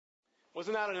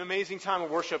Wasn't that an amazing time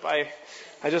of worship? I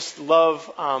just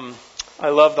love I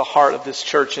love the heart of this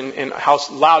church and how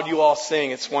loud you all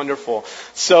sing. It's wonderful.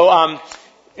 So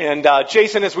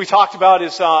Jason, as we talked about,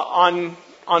 is on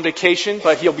vacation,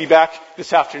 but he'll be back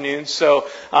this afternoon. So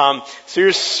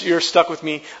you're stuck with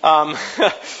me.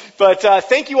 But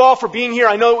thank you all for being here.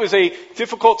 I know it was a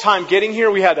difficult time getting here.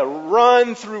 We had to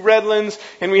run through Redlands,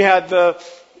 and we had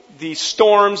the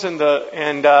storms and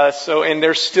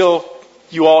there's still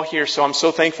you all here, so I'm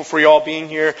so thankful for you all being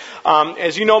here.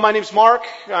 As you know, my name's Mark.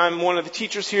 I'm one of the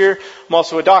teachers here. I'm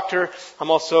also a doctor. I'm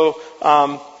also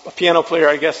a piano player,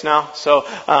 I guess now. So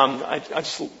I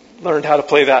just learned how to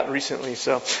play that recently.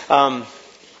 So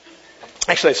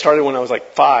actually, I started when I was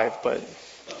like 5, but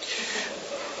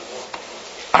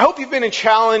I hope you've been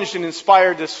challenged and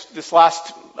inspired this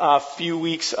last few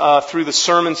weeks through the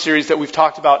sermon series that we've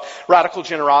talked about radical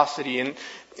generosity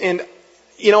and.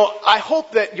 You know, I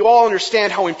hope that you all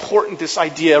understand how important this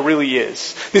idea really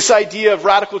is. This idea of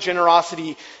radical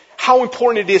generosity, how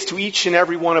important it is to each and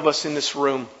every one of us in this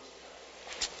room.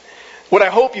 What I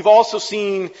hope you've also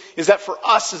seen is that for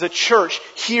us as a church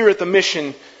here at the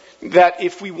Mission, that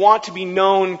if we want to be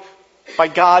known by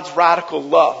God's radical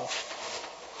love,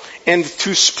 and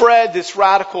to spread this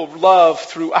radical love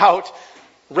throughout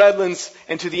Redlands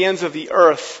and to the ends of the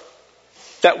earth,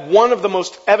 that one of the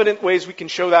most evident ways we can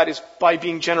show that is by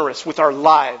being generous with our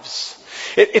lives.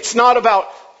 It's not about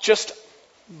just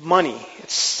money.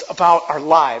 It's about our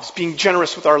lives, being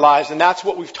generous with our lives. And that's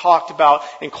what we've talked about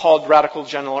and called radical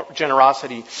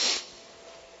generosity.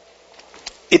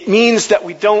 It means that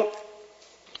we don't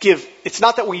give. It's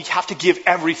not that we have to give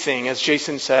everything, as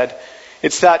Jason said.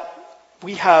 It's that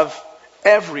we have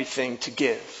everything to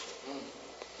give.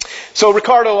 So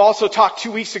Ricardo also talked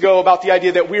 2 weeks ago about the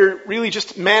idea that we're really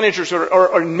just managers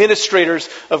or administrators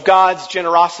of God's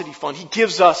generosity fund. He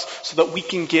gives us so that we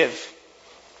can give.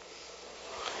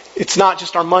 It's not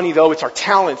just our money, though. It's our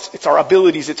talents. It's our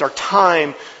abilities. It's our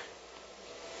time.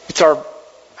 It's our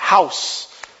house.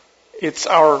 It's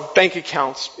our bank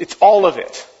accounts. It's all of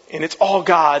it. And it's all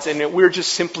God's. And we're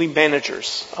just simply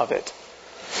managers of it.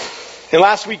 And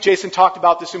last week, Jason talked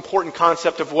about this important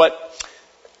concept of what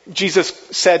Jesus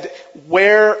said,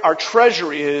 where our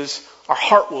treasure is, our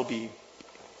heart will be.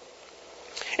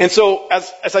 And so,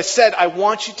 as I said, I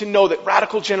want you to know that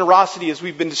radical generosity, as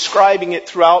we've been describing it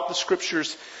throughout the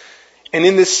scriptures and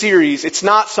in this series, it's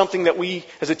not something that we,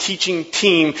 as a teaching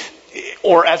team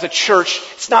or as a church,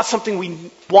 it's not something we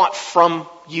want from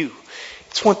you.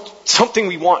 It's something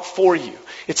we want for you.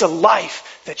 It's a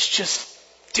life that's just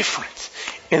different.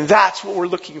 And that's what we're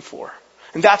looking for.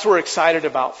 And that's what we're excited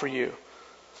about for you.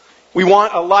 We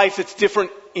want a life that's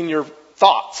different in your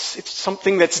thoughts. It's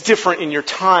something that's different in your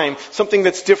time. Something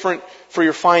that's different for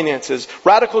your finances.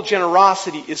 Radical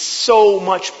generosity is so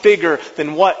much bigger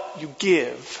than what you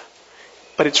give.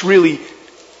 But it's really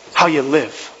how you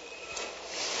live.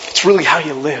 It's really how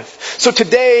you live. So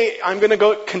today I'm going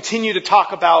to continue to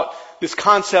talk about this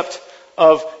concept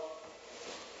of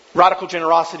radical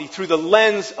generosity through the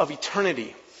lens of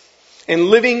eternity. And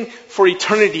living for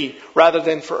eternity rather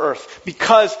than for earth.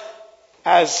 Because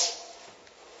as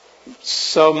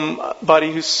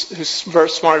somebody who's very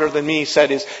smarter than me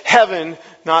said, is heaven,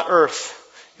 not earth,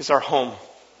 is our home.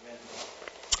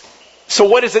 So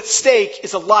what is at stake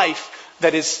is a life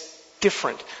that is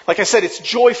different. Like I said, it's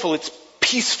joyful, it's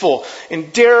peaceful,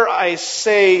 and dare I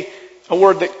say a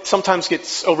word that sometimes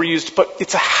gets overused, but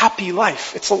it's a happy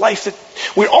life. It's a life that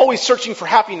we're always searching for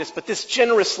happiness, but this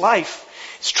generous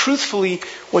life is truthfully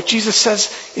what Jesus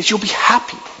says is you'll be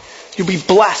happy. You'll be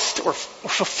blessed or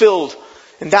fulfilled.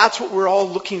 And that's what we're all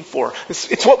looking for.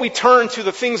 It's what we turn to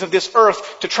the things of this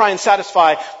earth to try and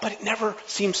satisfy, but it never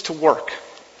seems to work.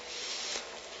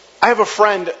 I have a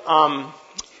friend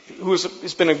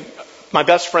has been my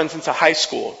best friend since high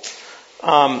school.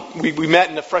 We met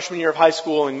in the freshman year of high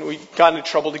school, and we got into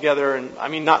trouble together. And I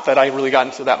mean, not that I really got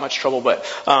into that much trouble,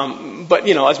 but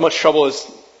you know, as much trouble as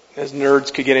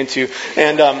nerds could get into.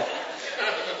 And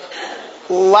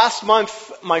last month,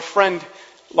 my friend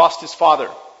lost his father.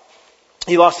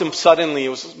 He lost him suddenly.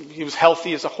 He was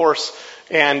healthy as a horse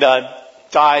and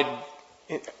died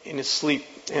in his sleep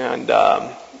and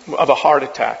of a heart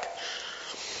attack.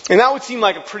 And that would seem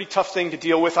like a pretty tough thing to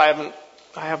deal with. I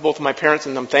have both of my parents,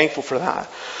 and I'm thankful for that.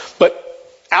 But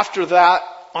after that,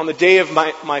 on the day of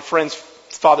my friend's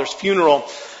father's funeral,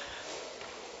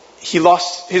 he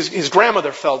lost his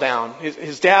grandmother fell down.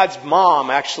 His dad's mom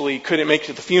actually couldn't make it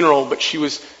to the funeral, but she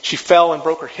fell and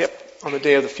broke her hip on the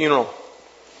day of the funeral.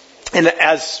 And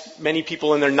as many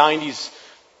people in their 90s,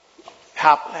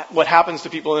 what happens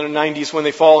to people in their 90s when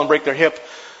they fall and break their hip,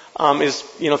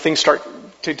 things start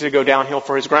to go downhill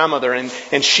for his grandmother,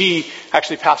 and she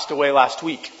actually passed away last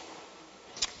week.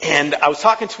 And I was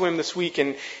talking to him this week,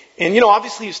 and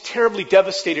obviously he was terribly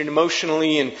devastated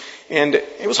emotionally, and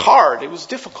it was hard. It was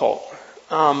difficult.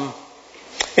 And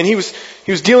he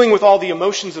was dealing with all the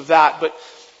emotions of that. But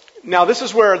now this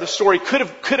is where the story could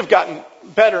have gotten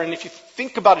better. And if you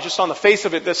think about it just on the face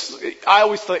of it, I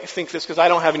always think this because I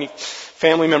don't have any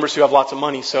family members who have lots of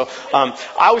money. So I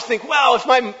always think, well, if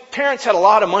my parents had a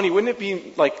lot of money, wouldn't it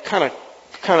be like kind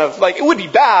of like, it would be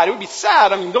bad, it would be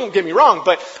sad. I mean, don't get me wrong,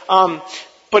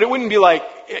 but it wouldn't be like,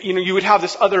 you would have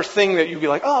this other thing that you'd be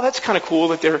like, oh, that's kind of cool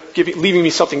that they're leaving me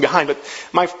something behind. But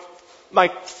my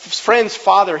friend's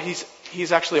father,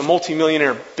 he's actually a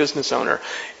multimillionaire business owner.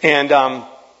 And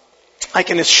I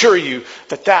can assure you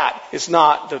that is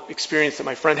not the experience that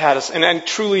my friend had. And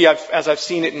truly, as I've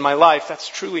seen it in my life, that's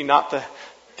truly not the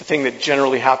thing that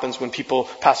generally happens when people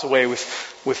pass away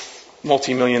with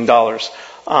multi-million dollars.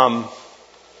 I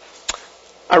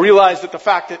realized that the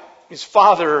fact that his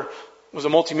father was a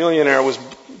multimillionaire was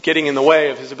getting in the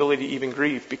way of his ability to even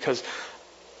grieve, because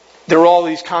there were all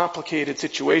these complicated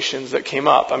situations that came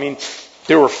up. I mean,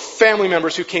 there were family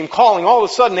members who came calling. All of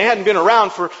a sudden, they hadn't been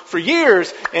around for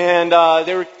years, and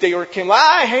they came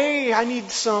like, hey, I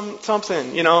need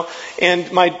something,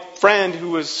 And my friend,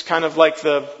 who was kind of like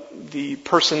the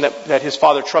person that his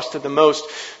father trusted the most,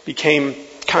 became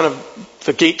kind of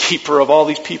the gatekeeper of all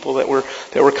these people that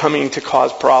were coming to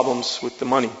cause problems with the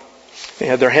money. They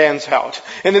had their hands out.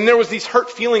 And then there was these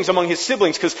hurt feelings among his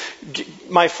siblings, because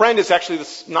my friend is actually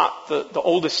not the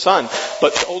oldest son,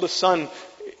 but the oldest son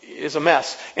is a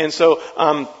mess. And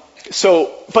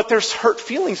but there's hurt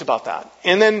feelings about that.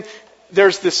 And then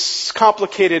there's this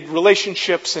complicated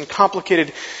relationships and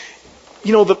complicated,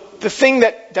 the thing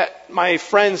that my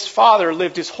friend's father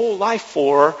lived his whole life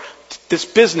for, this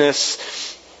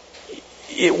business,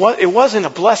 it wasn't a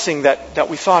blessing that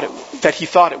he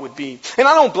thought it would be. And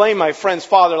I don't blame my friend's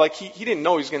father. Like he didn't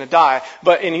know he was going to die,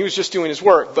 and he was just doing his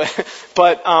work.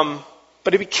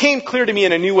 But it became clear to me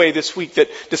in a new way this week that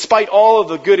despite all of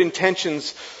the good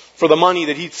intentions for the money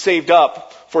that he'd saved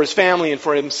up for his family and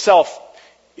for himself,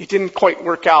 it didn't quite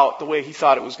work out the way he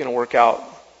thought it was going to work out.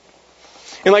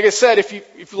 And like I said, if you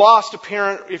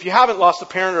haven't lost a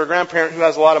parent or a grandparent who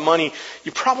has a lot of money,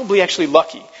 you're probably actually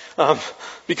lucky.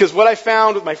 Because what I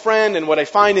found with my friend, and what I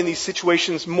find in these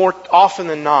situations more often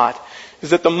than not, is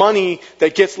that the money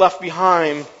that gets left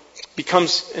behind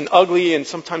becomes an ugly and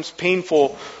sometimes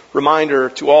painful reminder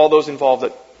to all those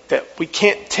involved that we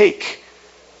can't take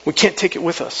it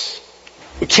with us.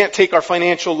 We can't take our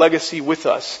financial legacy with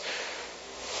us.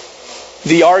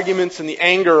 The arguments and the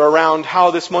anger around how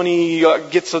this money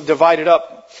gets divided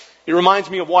up, it reminds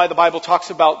me of why the Bible talks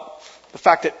about the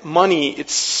fact that money,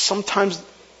 it's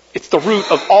the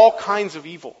root of all kinds of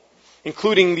evil,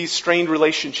 including these strained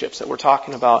relationships that we're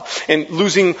talking about, and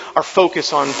losing our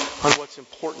focus on what's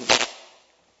important.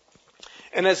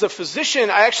 And as a physician,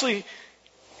 I actually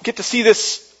get to see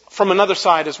this from another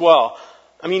side as well.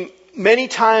 I mean, many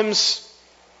times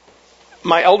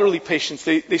my elderly patients,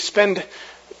 they spend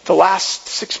the last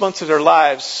 6 months of their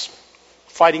lives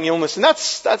fighting illness, and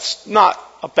that's not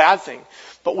a bad thing.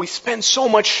 But we spend so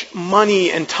much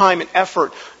money and time and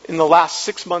effort in the last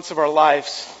 6 months of our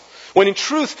lives, when in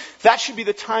truth, that should be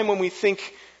the time when we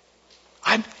think,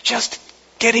 I'm just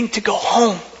getting to go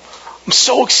home. I'm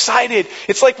so excited.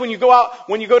 It's like when you go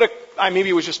to, maybe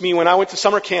it was just me, when I went to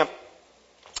summer camp,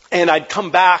 and I'd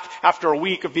come back after a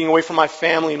week of being away from my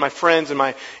family and my friends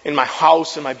and in my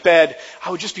house and my bed,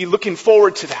 I would just be looking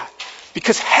forward to that.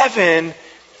 Because heaven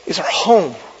is our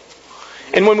home.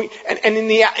 And in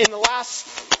the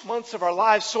last months of our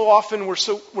lives, so often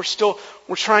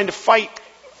we're trying to fight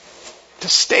to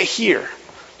stay here.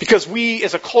 Because we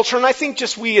as a culture, and I think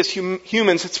just we as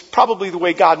humans, it's probably the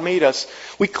way God made us,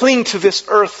 we cling to this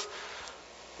earth,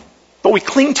 but we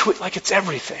cling to it like it's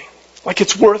everything. Like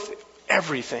it's worth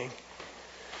everything.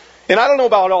 And I don't know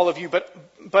about all of you,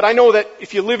 but I know that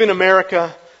if you live in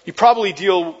America, you probably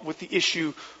deal with the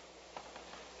issue,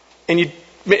 and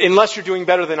unless you're doing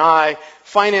better than I,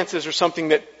 finances are something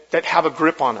that have a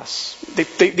grip on us.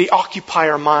 They occupy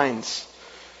our minds.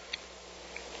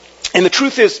 And the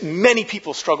truth is, many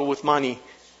people struggle with money.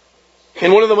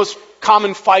 And one of the most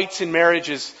common fights in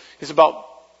marriages is about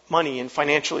money and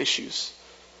financial issues.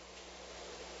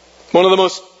 One of the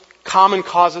most common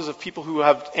causes of people who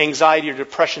have anxiety or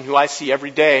depression, who I see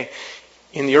every day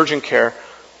in the urgent care,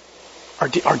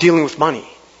 are dealing with money.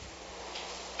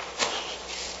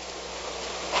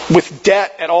 With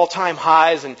debt at all-time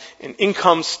highs and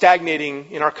income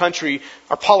stagnating in our country,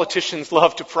 our politicians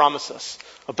love to promise us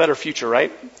a better future,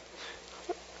 right?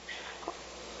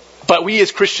 But we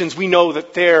as Christians, we know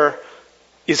that there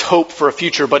is hope for a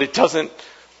future, but it doesn't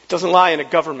lie in a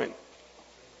government.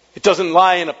 It doesn't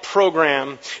lie in a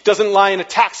program. It doesn't lie in a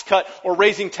tax cut or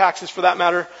raising taxes for that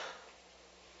matter.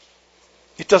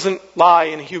 It doesn't lie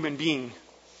in a human being.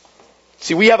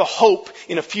 See, we have a hope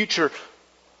in a future,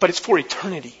 but it's for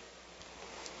eternity.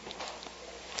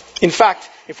 In fact,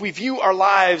 if we view our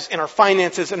lives and our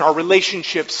finances and our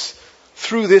relationships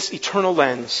through this eternal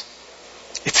lens,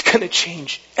 it's going to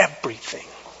change everything.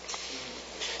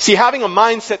 See, having a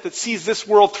mindset that sees this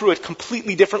world through a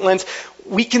completely different lens,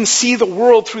 we can see the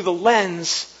world through the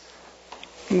lens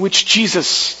in which Jesus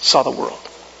saw the world.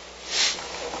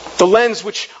 The lens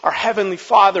which our Heavenly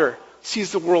Father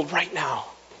sees the world right now.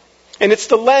 And it's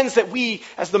the lens that we,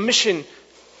 as the Mission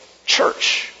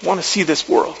Church, want to see this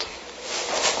world.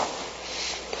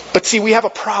 But see, we have a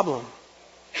problem.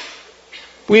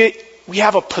 We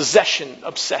have a possession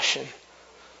obsession.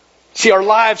 See, our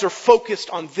lives are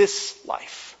focused on this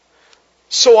life.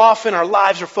 So often our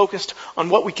lives are focused on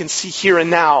what we can see here and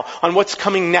now, on what's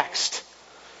coming next.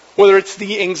 Whether it's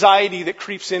the anxiety that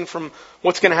creeps in from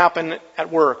what's going to happen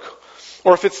at work,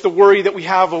 or if it's the worry that we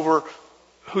have over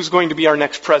who's going to be our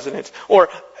next president, or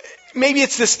maybe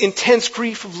it's this intense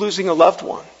grief of losing a loved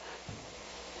one.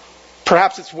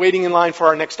 Perhaps it's waiting in line for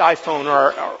our next iPhone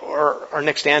or our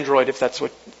next Android, if that's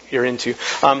what you're into.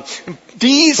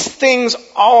 These things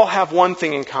all have one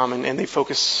thing in common, and they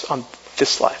focus on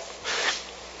this life.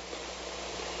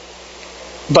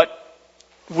 But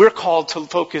we're called to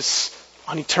focus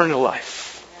on eternal life.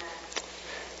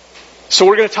 So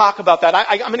we're going to talk about that.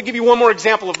 I'm going to give you one more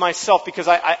example of myself because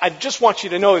I just want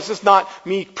you to know this is not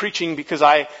me preaching because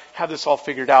I have this all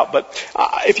figured out. But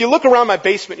if you look around my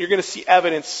basement, you're going to see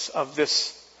evidence of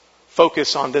this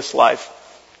focus on this life.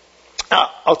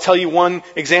 I'll tell you one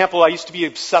example. I used to be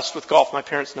obsessed with golf. My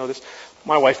parents know this.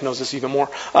 My wife knows this even more.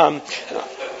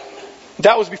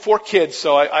 That was before kids,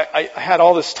 so I had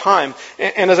all this time.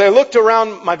 And as I looked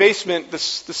around my basement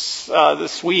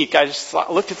this week, I just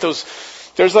looked at those.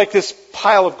 There's like this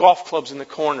pile of golf clubs in the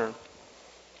corner.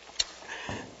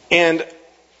 And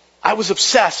I was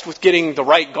obsessed with getting the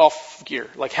right golf gear,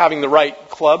 like having the right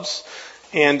clubs.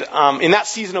 And in that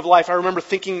season of life, I remember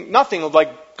thinking nothing of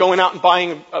like going out and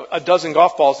buying a dozen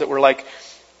golf balls that were like,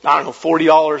 I don't know,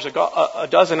 $40 a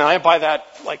dozen. And I buy that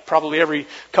like probably every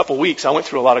couple weeks. I went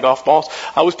through a lot of golf balls.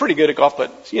 I was pretty good at golf,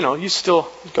 but you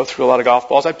still go through a lot of golf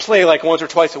balls. I play like once or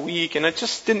twice a week, and it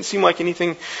just didn't seem like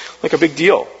anything like a big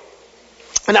deal.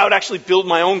 And I would actually build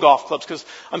my own golf clubs because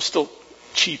I'm still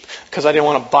cheap because I didn't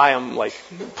want to buy them like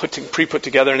pre-put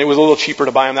together, and it was a little cheaper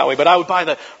to buy them that way. But I would buy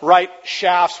the right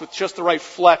shafts with just the right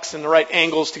flex and the right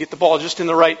angles to get the ball just in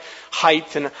the right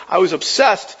height. And I was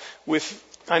obsessed with,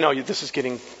 I know this is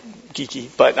getting geeky,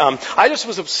 but I just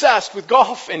was obsessed with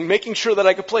golf and making sure that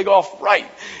I could play golf right.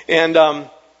 And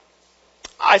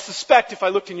I suspect if I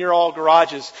looked in your all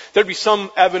garages, there'd be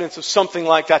some evidence of something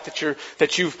like that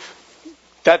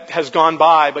that has gone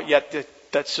by, but yet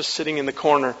that's just sitting in the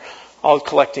corner, all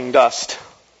collecting dust.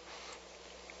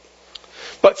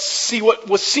 But see,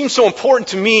 what seems so important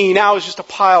to me now is just a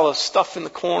pile of stuff in the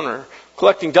corner,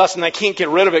 collecting dust, and I can't get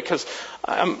rid of it because,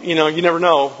 you never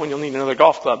know when you'll need another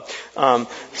golf club.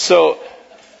 So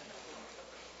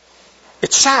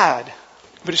it's sad,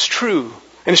 but it's true.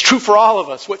 And it's true for all of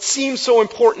us. What seems so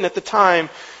important at the time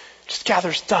just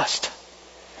gathers dust.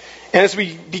 And as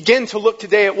we begin to look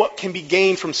today at what can be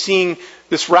gained from seeing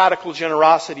this radical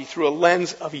generosity through a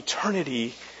lens of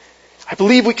eternity, I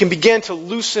believe we can begin to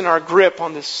loosen our grip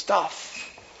on this stuff,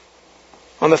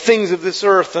 on the things of this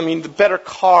earth. I mean, the better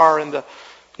car and the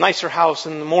nicer house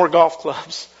and the more golf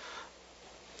clubs,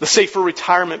 the safer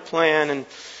retirement plan, and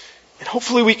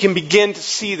hopefully we can begin to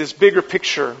see this bigger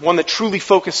picture, one that truly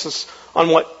focuses on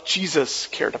what Jesus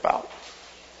cared about.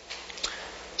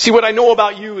 See, what I know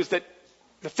about you is that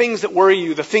the things that worry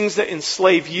you, the things that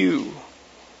enslave you,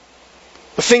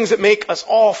 the things that make us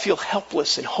all feel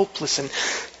helpless and hopeless and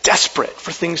desperate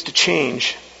for things to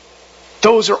change,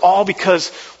 those are all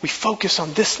because we focus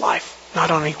on this life, not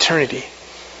on eternity.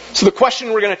 So the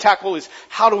question we're going to tackle is,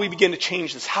 how do we begin to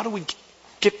change this? How do we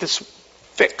get this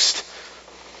fixed?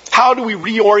 How do we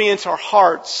reorient our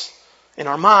hearts and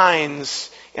our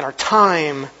minds and our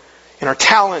time and our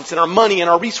talents and our money and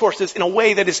our resources in a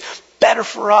way that is better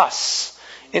for us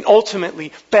and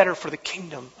ultimately better for the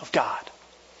kingdom of God,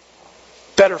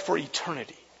 better for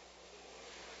eternity?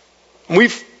 And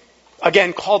we've,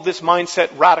 again, called this mindset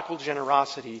radical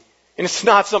generosity. And it's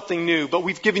not something new, but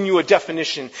we've given you a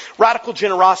definition. Radical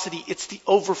generosity, it's the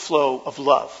overflow of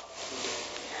love.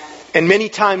 And many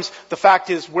times the fact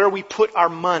is, where we put our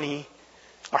money,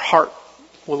 our heart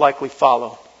will likely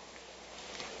follow.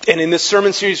 And in this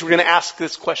sermon series, we're going to ask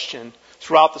this question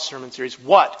throughout the sermon series.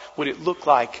 What would it look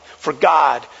like for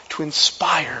God to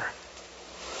inspire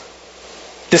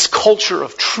this culture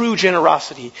of true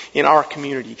generosity in our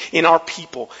community, in our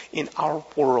people, in our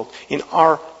world, in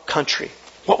our country?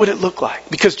 What would it look like?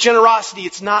 Because generosity,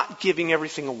 it's not giving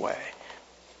everything away,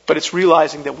 but it's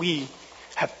realizing that we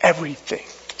have everything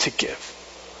to give.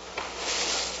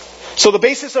 So the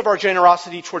basis of our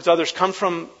generosity towards others comes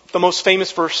from the most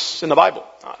famous verse in the Bible.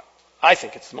 I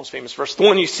think it's the most famous verse. The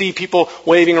one you see people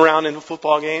waving around in the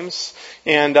football games.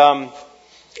 And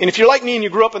if you're like me and you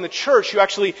grew up in the church,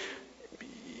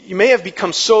 it may have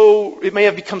become so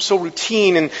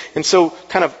routine and so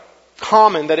kind of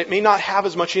common that it may not have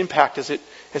as much impact as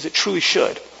it truly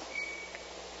should.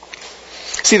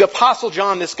 See, the Apostle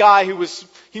John, this guy he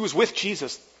was with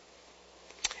Jesus,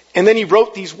 and then he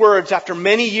wrote these words after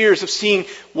many years of seeing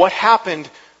what happened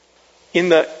in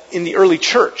the early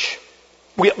church.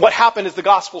 What happened as the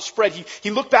gospel spread.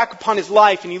 He looked back upon his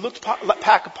life and he looked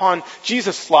back upon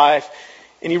Jesus' life,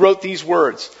 and he wrote these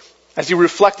words as he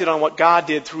reflected on what God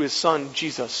did through his son,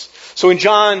 Jesus. So in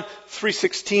John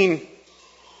 3:16, it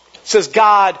says,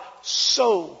 God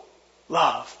so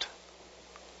loved.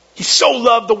 He so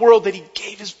loved the world that he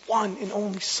gave his one and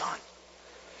only Son,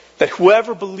 that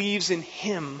whoever believes in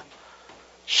him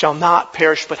shall not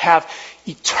perish but have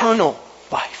eternal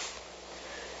life.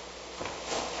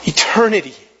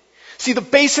 Eternity. See, the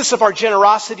basis of our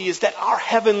generosity is that our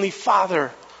Heavenly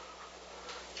Father,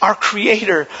 our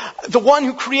Creator, the one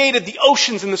who created the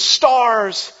oceans and the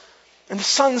stars and the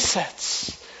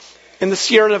sunsets and the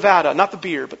Sierra Nevada, not the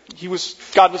beer, but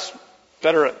God was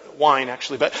better at wine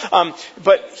actually, but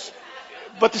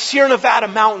the Sierra Nevada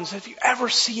mountains. Have you ever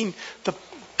seen the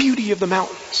beauty of the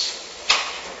mountains?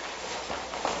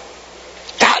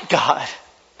 That God,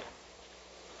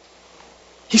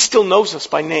 he still knows us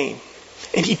by name.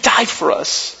 And he died for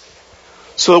us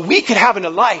so that we could have a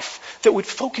life that would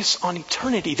focus on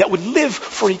eternity, that would live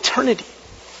for eternity.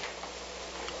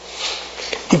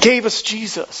 He gave us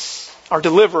Jesus, our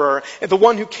deliverer, and the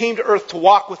one who came to earth to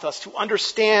walk with us, to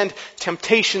understand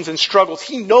temptations and struggles.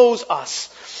 He knows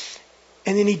us.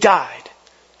 And then he died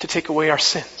to take away our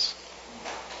sins.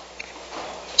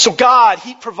 So God,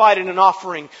 he provided an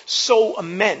offering so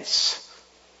immense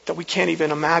that we can't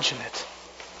even imagine it.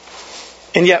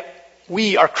 And yet,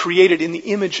 we are created in the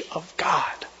image of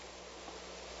God.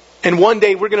 And one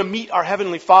day we're going to meet our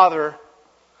Heavenly Father,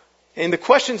 and the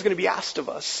question is going to be asked of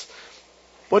us,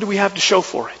 what do we have to show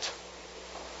for it?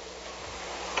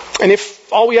 And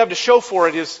if all we have to show for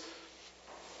it is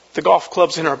the golf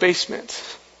clubs in our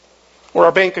basement, or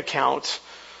our bank account,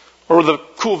 or the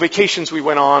cool vacations we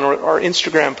went on, or our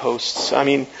Instagram posts,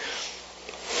 I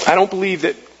don't believe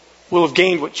that we'll have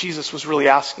gained what Jesus was really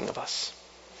asking of us.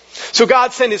 So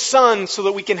God sent his Son so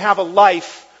that we can have a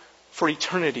life for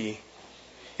eternity.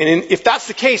 And if that's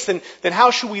the case, then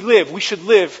how should we live? We should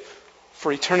live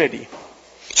for eternity.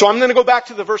 So I'm going to go back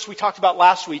to the verse we talked about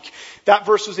last week. That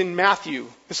verse was in Matthew.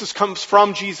 This comes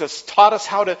from Jesus, taught us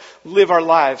how to live our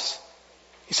lives.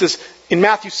 He says, in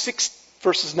Matthew 6,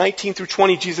 verses 19 through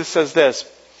 20, Jesus says this,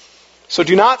 so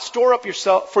do not store up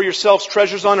for yourselves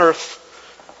treasures on earth,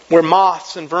 where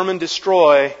moths and vermin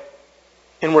destroy,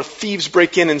 and where thieves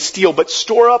break in and steal, but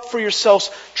store up for yourselves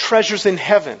treasures in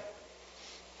heaven,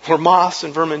 where moths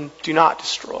and vermin do not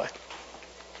destroy,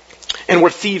 and where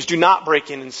thieves do not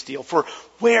break in and steal. For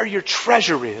where your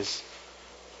treasure is,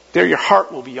 there your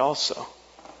heart will be also.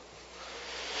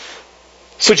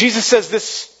 So Jesus says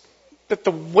that the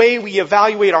way we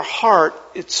evaluate our heart,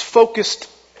 it's focused,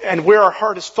 and where our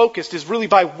heart is focused is really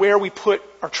by where we put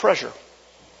our treasure.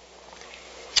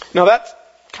 Now that's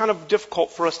kind of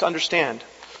difficult for us to understand.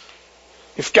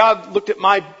 If God looked at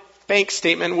my bank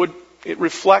statement, would it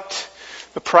reflect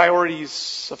the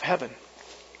priorities of heaven?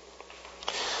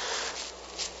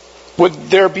 Would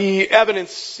there be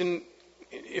evidence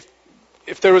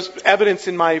if there was evidence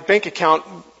in my bank account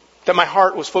that my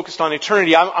heart was focused on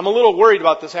eternity? I'm a little worried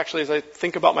about this actually as I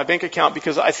think about my bank account,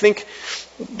 because I think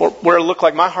where it looked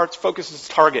like my heart's focus is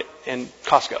Target and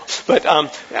Costco. But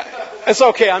it's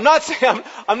okay. I'm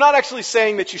not actually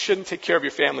saying that you shouldn't take care of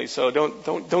your family, so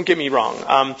don't get me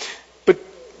wrong. But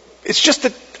it's just a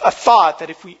thought that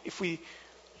if we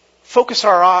focus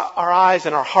our eyes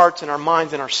and our hearts and our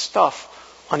minds and our stuff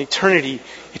on eternity,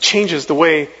 it changes the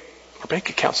way our bank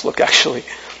accounts look actually.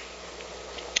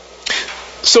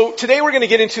 So today we're going to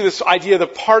get into this idea, the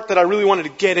part that I really wanted to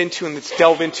get into and let's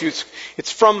delve into.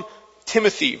 It's from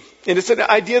Timothy. And it's an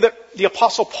idea that the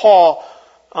Apostle Paul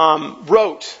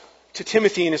wrote to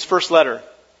Timothy in his first letter.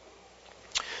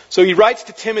 So he writes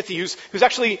to Timothy, who's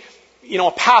actually,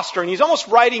 a pastor, and he's almost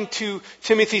writing to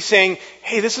Timothy saying,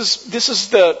 hey, this is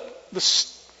the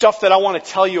stuff that I want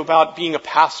to tell you about being a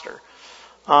pastor.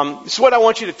 This is what I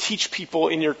want you to teach people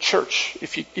in your church,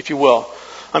 if you will.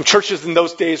 Churches in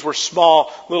those days were small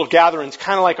little gatherings,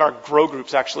 kind of like our grow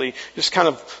groups actually, just kind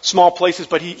of small places.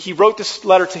 But he wrote this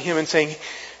letter to him and saying,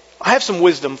 I have some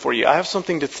wisdom for you. I have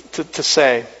something to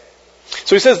say.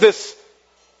 So he says this,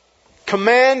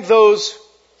 command those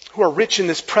who are rich in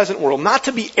this present world not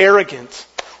to be arrogant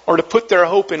or to put their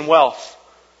hope in wealth,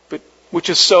 which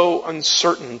is so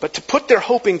uncertain, but to put their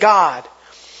hope in God,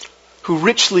 who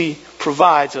richly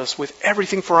provides us with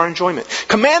everything for our enjoyment.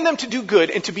 Command them to do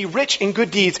good and to be rich in good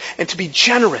deeds and to be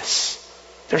generous.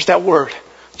 There's that word,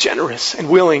 generous and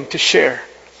willing to share.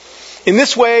 In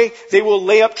this way, they will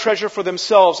lay up treasure for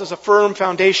themselves as a firm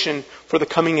foundation for the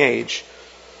coming age,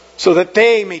 so that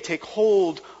they may take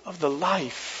hold of the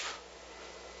life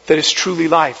that is truly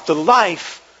life. The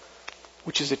life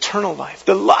which is eternal life.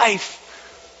 The life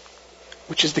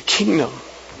which is the kingdom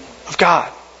of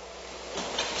God.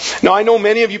 Now, I know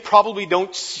many of you probably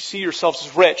don't see yourselves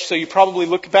as rich, so you probably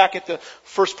look back at the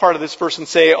first part of this verse and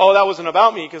say, oh, that wasn't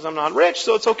about me because I'm not rich,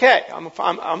 so it's okay. I'm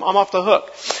off the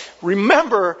hook.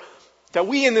 Remember that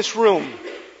we in this room,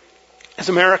 as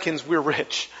Americans, we're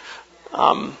rich.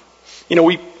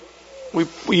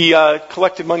 We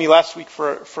collected money last week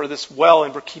for this well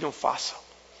in Burkina Faso.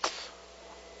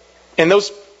 And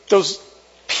those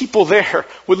people there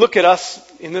would look at us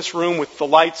in this room with the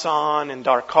lights on and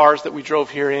our cars that we drove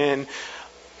here in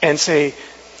and say,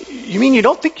 you mean you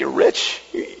don't think you're rich?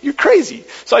 You're crazy.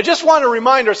 So I just want to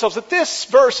remind ourselves that this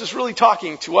verse is really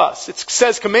talking to us. It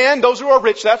says, command those who are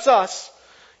rich, that's us,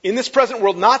 in this present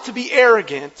world not to be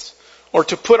arrogant or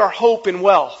to put our hope in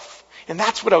wealth. And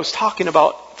that's what I was talking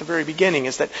about at the very beginning,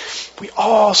 is that we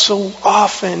all so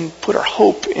often put our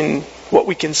hope in what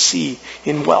we can see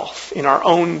in wealth, in our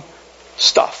own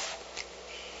stuff.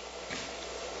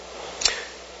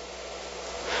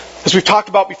 As we've talked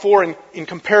about before, in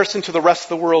comparison to the rest of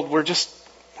the world, we're just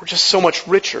so much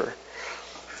richer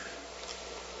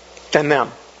than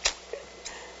them.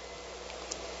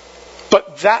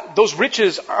 But those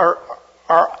riches are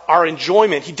our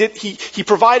enjoyment. He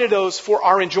provided those for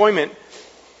our enjoyment,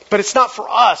 but it's not for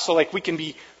us so like we can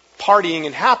be partying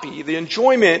and happy. The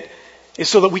enjoyment is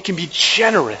so that we can be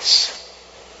generous.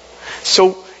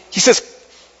 So he says,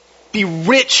 be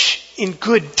rich in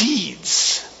good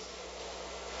deeds.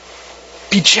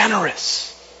 Be generous.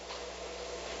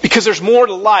 Because there's more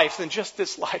to life than just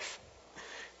this life.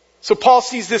 So Paul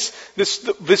sees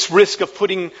this risk of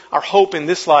putting our hope in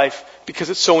this life because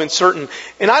it's so uncertain.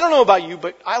 And I don't know about you,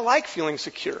 but I like feeling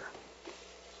secure.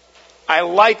 I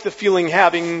like the feeling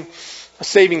having a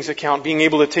savings account, being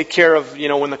able to take care of,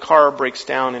 when the car breaks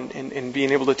down and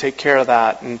being able to take care of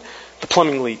that and the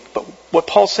plumbing leak. But what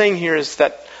Paul's saying here is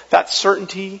that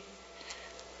certainty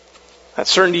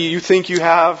you think you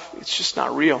have, it's just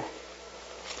not real.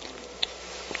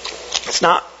 It's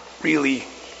not really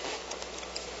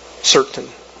certain.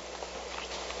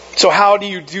 So how do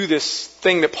you do this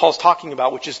thing that Paul's talking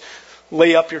about, which is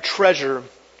lay up your treasure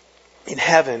in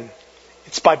heaven?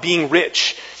 It's by being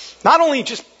rich. Not only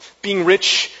just being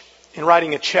rich in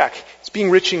writing a check, it's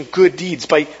being rich in good deeds,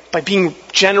 by being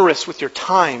generous with your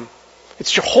time.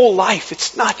 It's your whole life.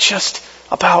 It's not just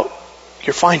about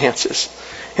your finances.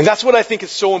 And that's what I think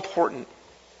is so important.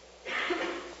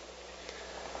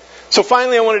 So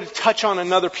finally, I wanted to touch on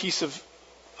another piece of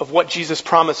what Jesus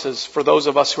promises for those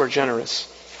of us who are generous.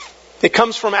 It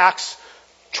comes from Acts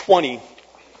 20.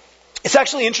 It's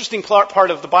actually an interesting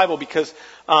part of the Bible because,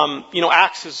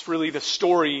 Acts is really the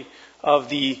story of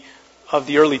the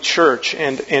early church.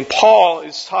 And Paul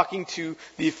is talking to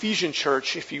the Ephesian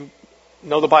church. If you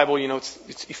know the Bible,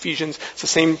 it's Ephesians. It's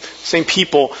the same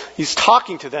people. He's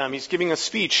talking to them. He's giving a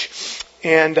speech.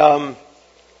 And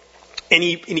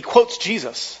he quotes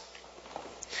Jesus.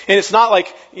 And it's not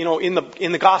like, in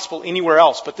the gospel anywhere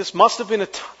else, but this must have been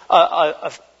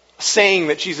a saying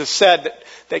that Jesus said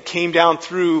that came down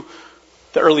through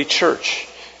the early church.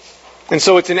 And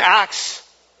so it's in Acts,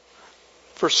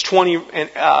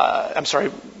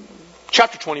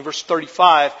 chapter 20, verse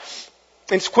 35.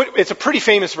 It's a pretty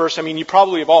famous verse. I mean, you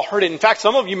probably have all heard it. In fact,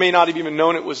 some of you may not have even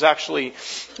known it was actually,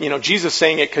 Jesus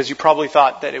saying it, because you probably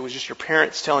thought that it was just your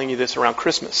parents telling you this around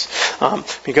Christmas.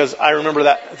 Because I remember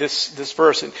this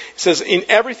verse. It says, in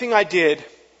everything I did,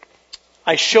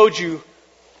 I showed you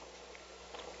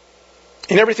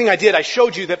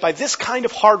that by this kind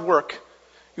of hard work,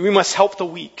 we must help the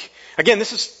weak. Again,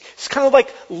 it's kind of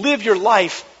like live your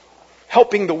life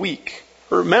helping the weak.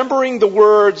 Remembering the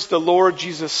words the Lord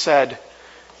Jesus said,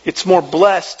 it's more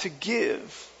blessed to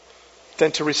give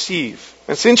than to receive.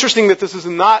 And it's interesting that this is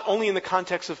not only in the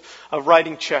context of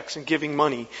writing checks and giving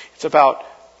money. It's about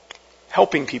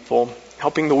helping people,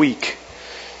 helping the weak.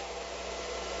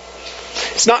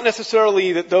 It's not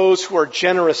necessarily that those who are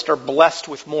generous are blessed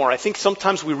with more. I think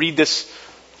sometimes we read this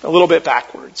a little bit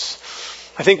backwards.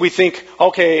 I think we think,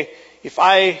 okay, if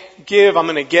I give, I'm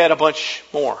going to get a bunch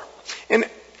more. And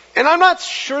I'm not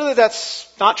sure that that's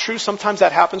not true. Sometimes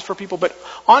that happens for people, but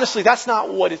honestly, that's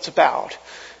not what it's about.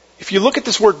 If you look at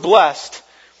this word blessed,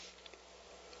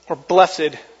 or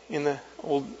blessed in the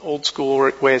old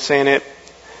school way of saying it,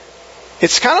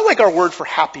 it's kind of like our word for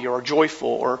happy or joyful,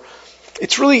 or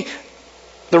it's really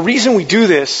the reason we do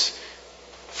this.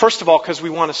 First of all, because we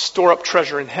want to store up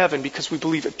treasure in heaven, because we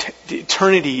believe the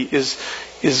eternity is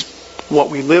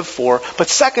what we live for. But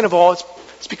second of all,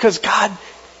 it's because God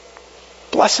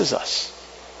blesses us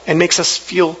and makes us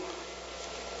feel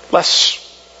less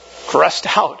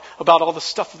stressed out about all the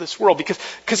stuff of this world, because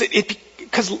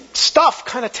stuff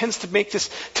kind of tends to make this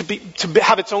to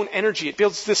have its own energy. It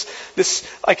builds this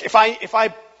like if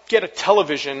I get a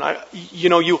television, you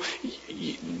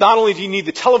not only do you need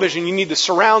the television, you need the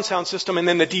surround sound system and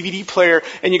then the DVD player,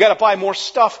 and you got to buy more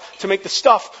stuff to make the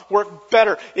stuff work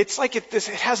better. It's like it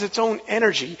has its own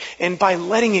energy, and by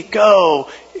letting it go,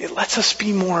 it lets us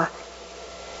be more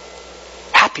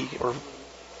happy or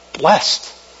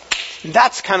blessed. And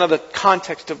that's kind of the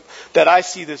context that I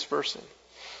see this verse in.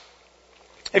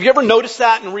 Have you ever noticed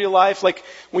that in real life? Like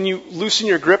when you loosen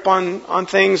your grip on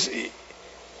things,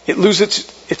 it loses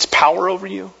its power over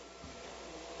you.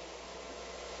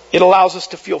 It allows us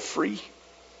to feel free.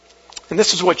 And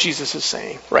this is what Jesus is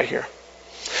saying right here.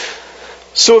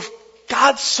 So if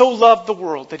God so loved the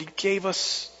world that He gave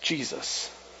us Jesus,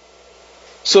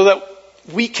 so that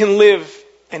we can live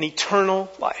an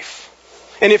eternal life.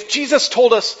 And if Jesus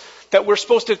told us that we're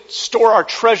supposed to store our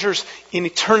treasures in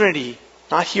eternity,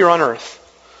 not here on earth.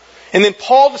 And then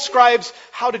Paul describes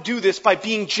how to do this by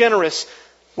being generous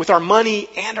with our money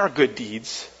and our good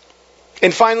deeds.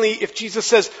 And finally, if Jesus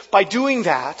says by doing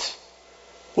that,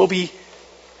 we'll be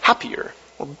happier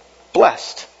or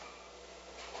blessed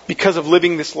because of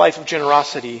living this life of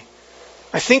generosity,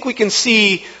 I think we begin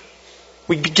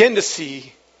to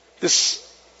see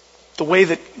the way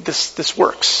that this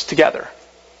works together.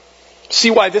 See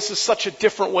why this is such a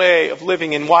different way of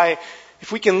living, and why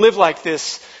if we can live like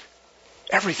this,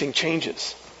 everything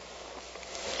changes.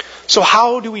 So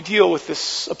how do we deal with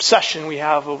this obsession we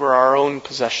have over our own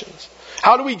possessions?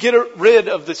 How do we get rid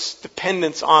of this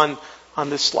dependence on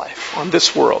this life, on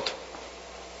this world,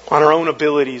 on our own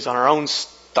abilities, on our own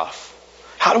stuff?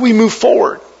 How do we move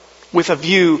forward with a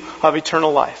view of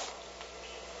eternal life?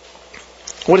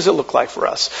 What does it look like for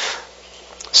us?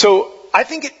 So I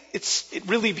think it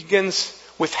really begins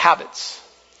with habits.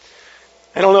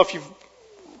 I don't know if you've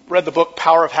read the book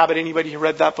Power of Habit. Anybody who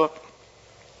read that book?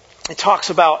 It talks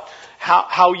about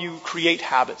how you create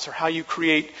habits, or how you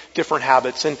create different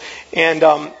habits. And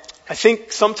I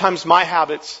think sometimes my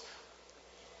habits,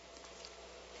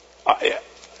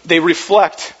 they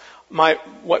reflect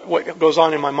what goes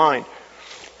on in my mind.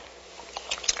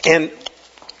 And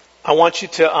I want you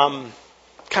to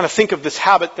kind of think of this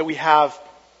habit that we have.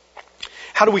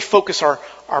 How do we focus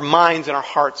our minds and our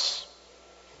hearts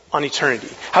on eternity?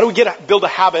 How do we build a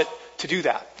habit to do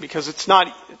that? Because it's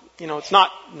not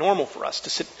normal for us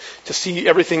to see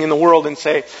everything in the world and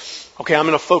say, okay, I'm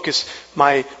going to focus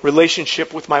my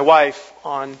relationship with my wife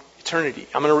on eternity.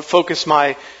 I'm going to focus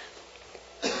my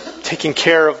taking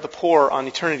care of the poor on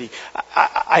eternity.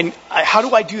 How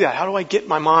do I do that? How do I get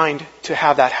my mind to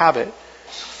have that habit?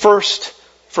 First,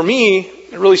 for me,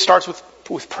 it really starts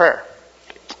with prayer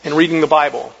and reading the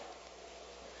Bible.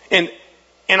 And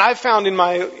I've found in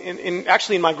my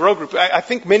Grow group, I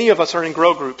think many of us are in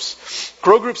Grow groups.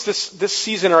 Grow groups this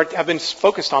season have been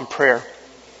focused on prayer.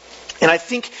 And I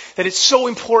think that it's so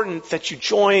important that you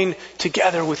join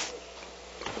together with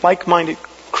like-minded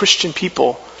Christian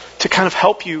people to kind of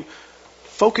help you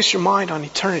focus your mind on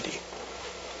eternity.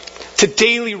 To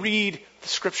daily read the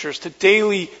scriptures, to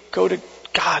daily go to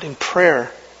God in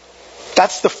prayer.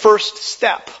 That's the first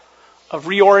step of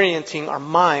reorienting our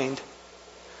mind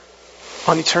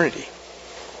on eternity,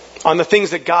 on the things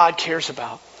that God cares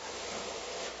about.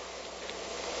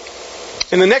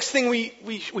 And the next thing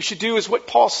we should do is what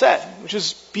Paul said, which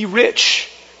is be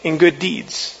rich in good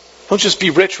deeds. Don't just be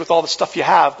rich with all the stuff you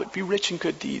have, but be rich in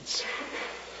good deeds.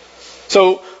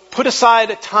 So put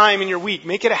aside a time in your week,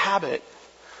 make it a habit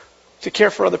to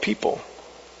care for other people,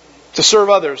 to serve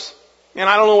others. And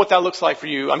I don't know what that looks like for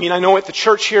you. I mean, I know at the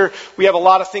church here, we have a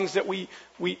lot of things that we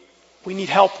need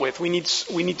help with. We need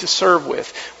to serve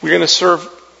with. We're going to serve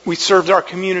we served our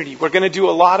community. We're going to do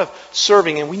a lot of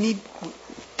serving, and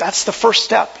that's the first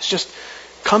step. It's just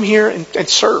come here and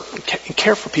serve and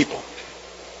care for people.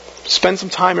 Spend some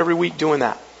time every week doing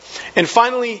that. And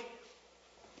finally,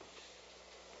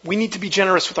 we need to be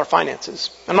generous with our finances.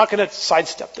 I'm not going to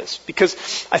sidestep this because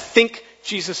I think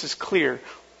Jesus is clear.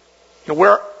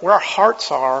 Where our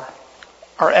hearts are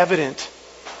evident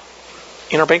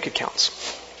in our bank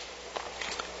accounts.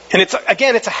 And it's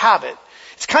a habit.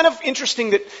 It's kind of interesting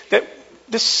that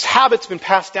this habit's been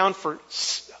passed down for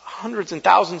hundreds and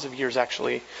thousands of years,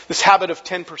 actually. This habit of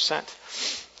 10%.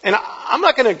 And I'm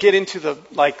not going to get into the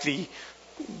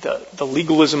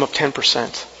legalism of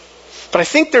 10%. But I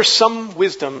think there's some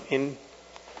wisdom in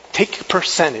take a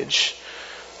percentage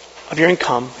of your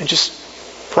income and just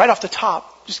right off the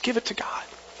top, just give it to God.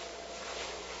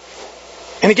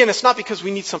 And again, it's not because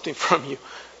we need something from you.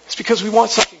 It's because we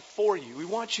want something for you. We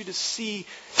want you to see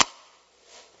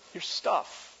your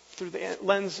stuff through the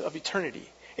lens of eternity.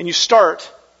 And you start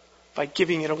by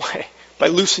giving it away, by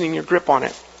loosening your grip on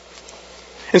it.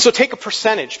 And so take a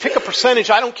percentage. Pick a percentage.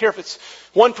 I don't care if it's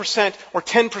 1% or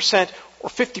 10% or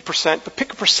 50%, but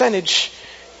pick a percentage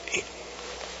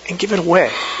and give it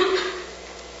away.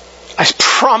 I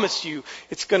promise you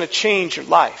it's going to change your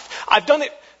life. I've done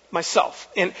it myself.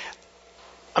 And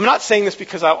I'm not saying this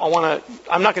because I'm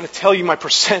not going to tell you my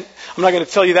percent. I'm not going to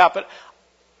tell you that. But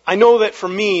I know that for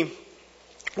me,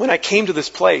 when I came to this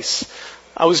place,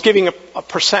 I was giving a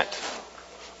percent.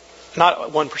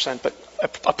 Not 1%, but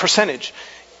a percentage.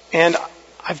 And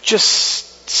I've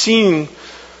just seen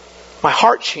my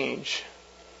heart change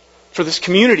for this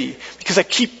community because I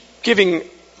keep giving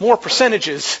more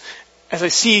percentages as I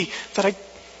see that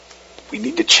we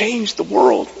need to change the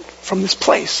world from this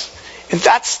place. And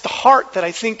that's the heart that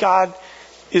I think God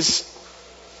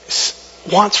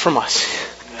wants from us.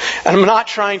 And I'm not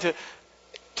trying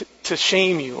to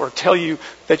shame you or tell you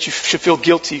that you should feel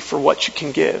guilty for what you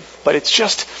can give. But it's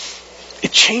just,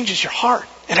 it changes your heart.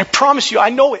 And I promise you, I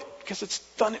know it because it's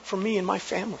done it for me and my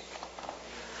family.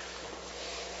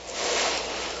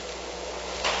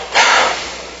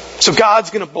 So God's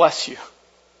going to bless you.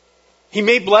 He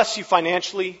may bless you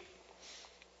financially,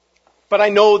 but I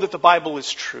know that the Bible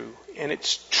is true. And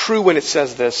it's true when it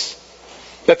says this,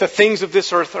 that the things of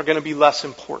this earth are going to be less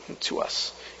important to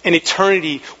us. And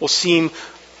eternity will seem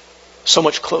so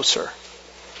much closer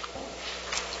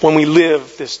when we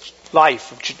live this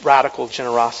life of radical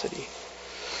generosity.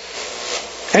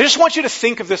 And I just want you to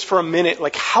think of this for a minute.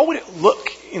 Like, how would it look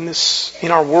in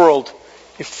our world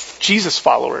if Jesus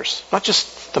followers, not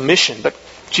just the mission, but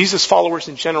Jesus followers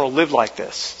in general lived like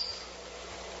this?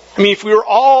 I mean, if we were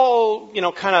all,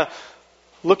 kind of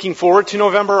looking forward to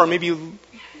November or maybe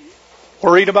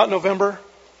worried about November,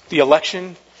 the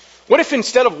election, what if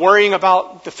instead of worrying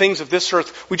about the things of this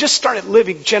earth, we just started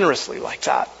living generously like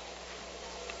that?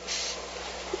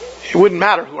 It wouldn't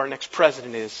matter who our next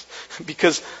president is,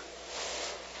 because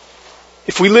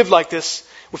if we live like this,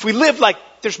 if we live like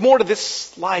there's more to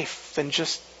this life than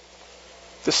just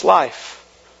this life,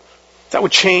 that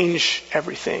would change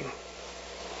everything.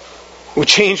 It would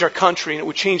change our country and it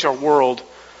would change our world.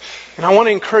 And I want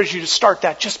to encourage you to start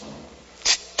that just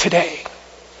today.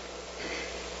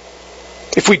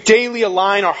 If we daily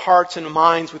align our hearts and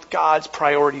minds with God's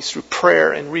priorities through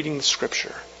prayer and reading the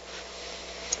Scripture.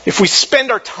 If we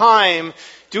spend our time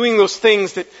doing those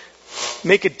things that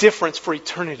make a difference for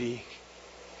eternity.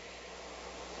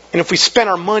 And if we spend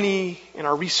our money and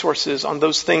our resources on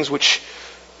those things which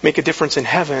make a difference in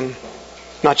heaven,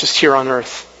 not just here on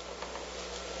earth,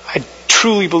 I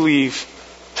truly believe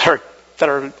that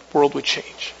our world would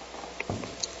change.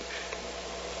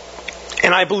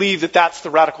 And I believe that that's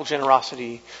the radical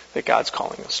generosity that God's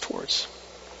calling us towards.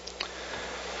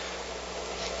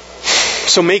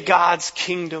 So may God's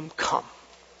kingdom come.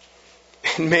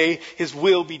 And may His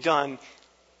will be done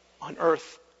on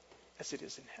earth as it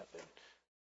is in heaven.